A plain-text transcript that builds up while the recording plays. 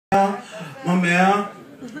Ma mère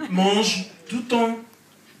mange tout le temps.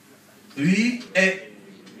 Lui est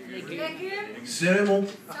seulement.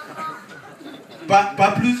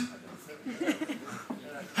 Pas plus.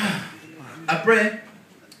 Après,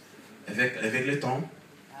 avec le temps,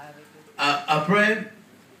 après,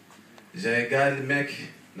 je regarde le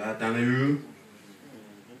mec là dans les rues.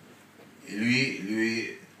 Et lui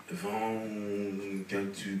vend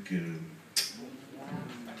quelque truc.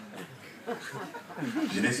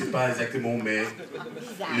 Je ne sais pas exactement, mais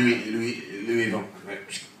lui vend. Ouais.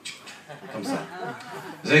 Comme ça.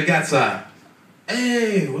 Je regarde ça.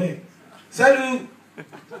 Hey, ouais. Salut.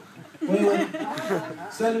 Ouais.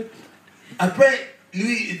 Salut. Après,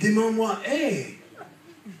 lui demande-moi, hey,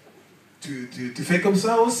 tu fais comme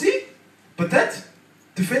ça aussi? Peut-être?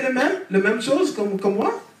 Tu fais la même chose comme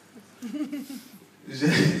moi?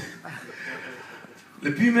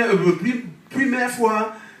 La première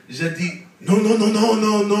fois, j'ai dit,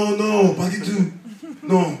 non, pas du tout.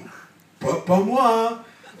 Non, pas moi.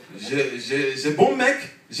 J'ai bon mec,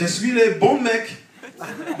 je suis le bon mec.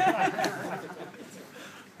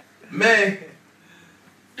 Mais,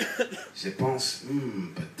 je pense,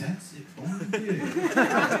 peut-être c'est bonne idée.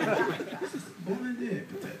 C'est bonne idée,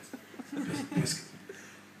 peut-être.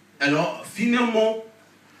 Alors, finalement,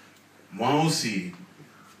 moi aussi,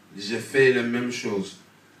 j'ai fait la même chose.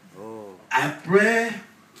 Après,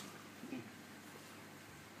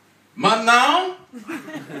 maintenant,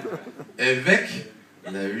 avec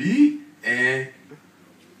la vie et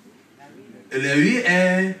le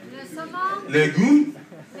goût.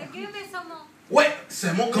 Légumes et saumon. Ouais,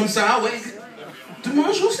 saumon comme ça, ouais. Tu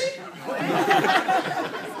manges aussi?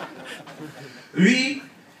 Oui,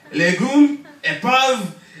 légumes, épaves,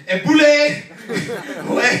 et poulet,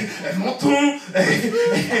 ouais, et mouton,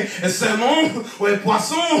 et saumon, ouais,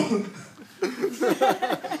 poisson.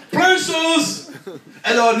 Plein de choses.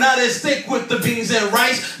 Alors, not a steak with the beans and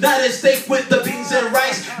rice. Not a steak with the beans and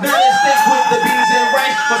rice. Not a steak with the beans and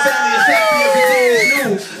rice. My family is happy, everything is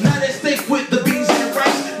new. Not a steak with the beans and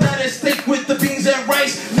rice. Not a steak with the beans and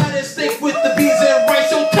rice. Not a steak with the beans and rice.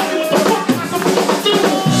 So tell me what the fuck am I supposed to do?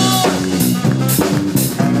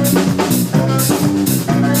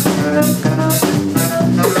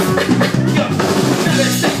 Yeah. Not a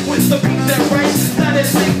steak with the beans and rice. Not a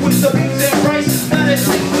steak with the beans and rice. Not a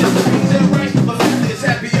steak with the beans and rice. My family is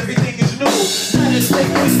happy, everything is new. Not a steak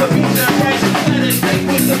with the beans and rice. Not a steak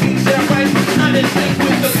with the beans and rice. Not a steak with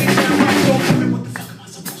the beans and rice. So tell me what the fuck am I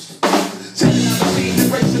supposed to do? Checking out the scene, the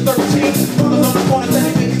race of 13. Photos on the corner, that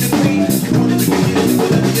ain't making it clean. You wanted to get it,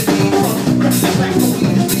 whatever you need. Crash that back, no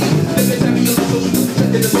weed is weed. The bitch have me on the social,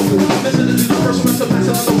 checking the social. Listen to the first one, so pass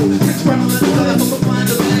it on the road. Six brown, let it go, that's also flying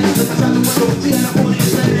the bag. Look outside the window, see how the audience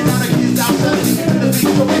standing out of kids outside. The beat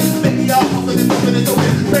showing, baby, y'all open and open and open.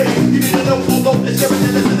 Hey, you need to know, although it's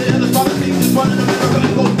everything that's in the other part of things is running America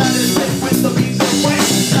and go. Not a steak with the beans and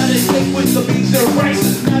rice. Not a steak with the beans and rice.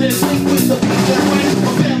 Not a steak with the beans and rice.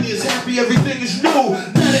 My family is happy, everything is new.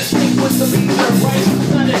 Not a steak with the beans and rice.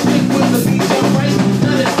 Not a steak with the beans and rice.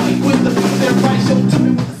 Not a steak with the beans and rice. So tell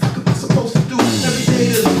me what the fuck am I supposed to do? Every day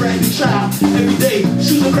is a brand new child. Every day,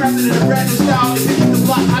 shoes are crafted in a brand new style. If you hit the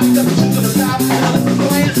block, I step the shoes on the style. And I listen to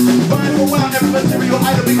clients, buying for a while, every material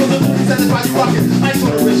item because the movie satisfies you rocking. Ice on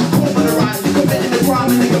the wrist, cold on the ride. You committing the crime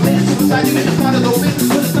and they commit suicide. You get the spot is open,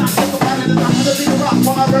 but it's not justified. And it's not gonna be a rock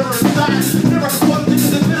for my reverend side. Never can quote things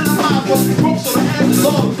that's been in the mind. What's broke so the hands is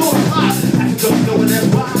all the door is live. I can just know that's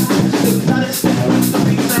why. Not a stick with the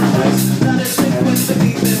beans and rice. Not a stick with the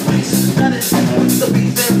beans and rice. Not a stick with the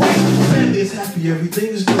beans and rice. My family is happy, everything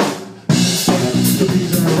is good. The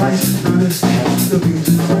beans and rice. Not a stick with the beans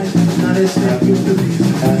and rice. Not a stick with the beans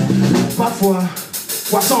and rice. Parfois,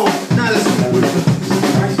 poisson. Not a stick with the beans and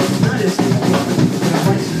rice. Not a stick with the beans and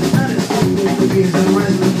rice. Not a stick with the beans and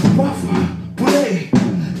rice. Parfois, poulet.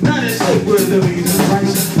 Not a stick with the beans and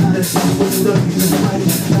rice. Not a stick with the beans and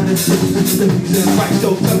rice. Not a stick with the beans and rice. So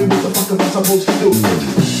tell me what the fuck am I supposed to do?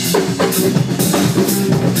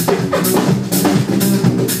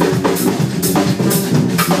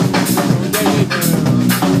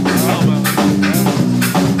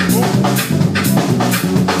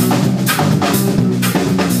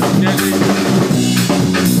 Yeah.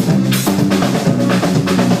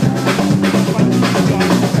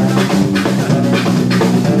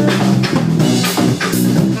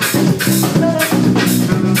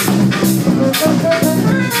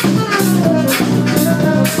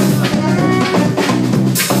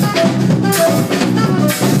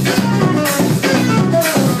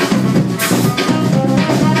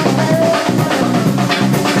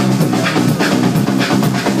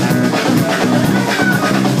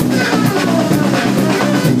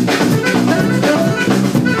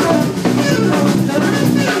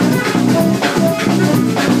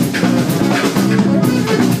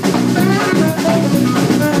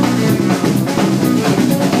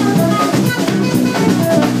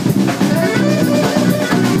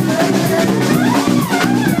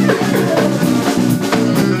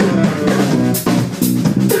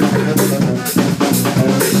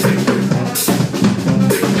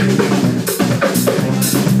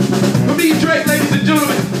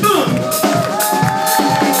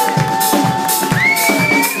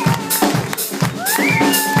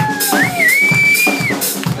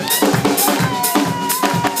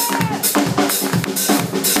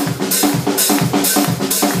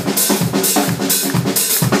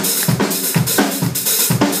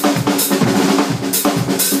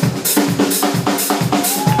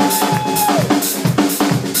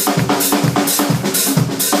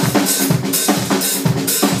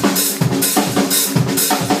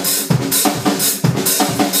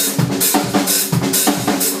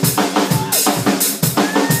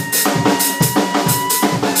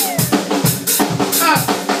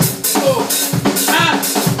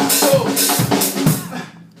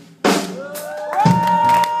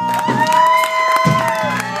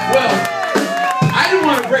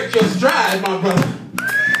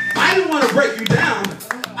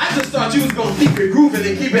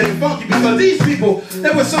 because these people,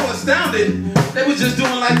 they were so astounded, they were just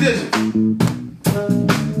doing like this.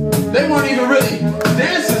 They weren't even really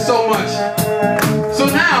dancing so much. So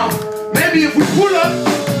now, maybe if we pull up,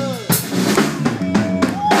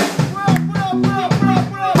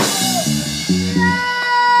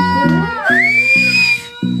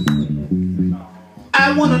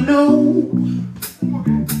 I wanna know,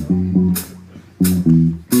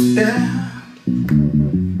 yeah,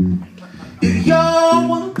 if y'all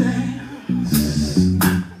wanna dance,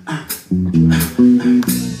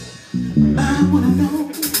 I wanna know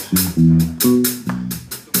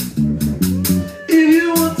if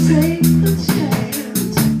you will take a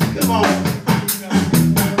chance. Come on.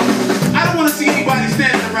 I don't want to see anybody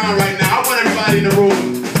standing around right now. I want everybody in the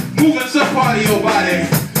room moving some part of your body.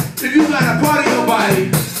 If you got a part of your body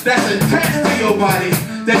that's attached to your body,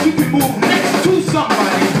 that you can move next to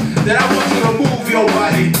somebody, that I want you to move your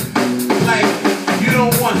body like you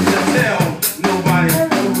don't want to tell nobody.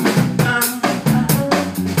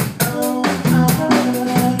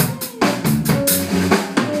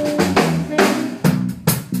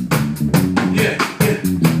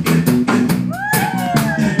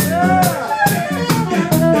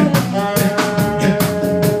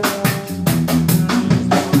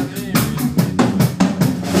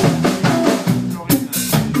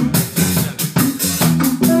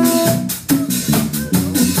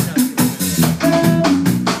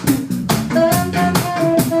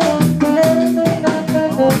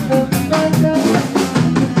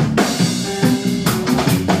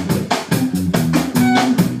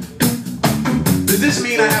 Does this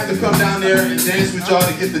mean I have to come down there and dance with y'all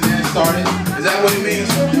to get the dance started? Is that what it means?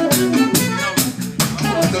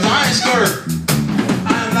 Because I ain't scared. I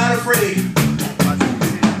am not afraid.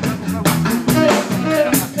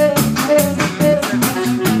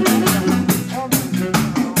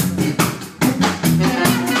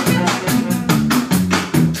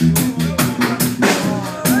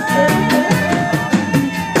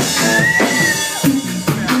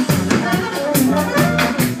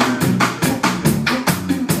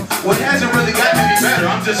 Well, it hasn't really gotten any better.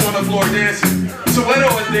 I'm just on the floor dancing. Soweto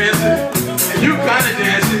is dancing, and you kind of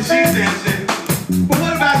dancing, she's dancing. But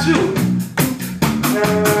what about you?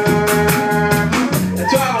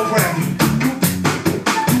 That's all I'm gonna practice.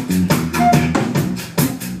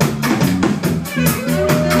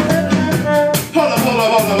 Hold up.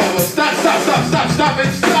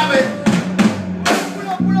 Stop it.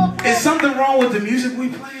 Is something wrong with the music we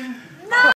play?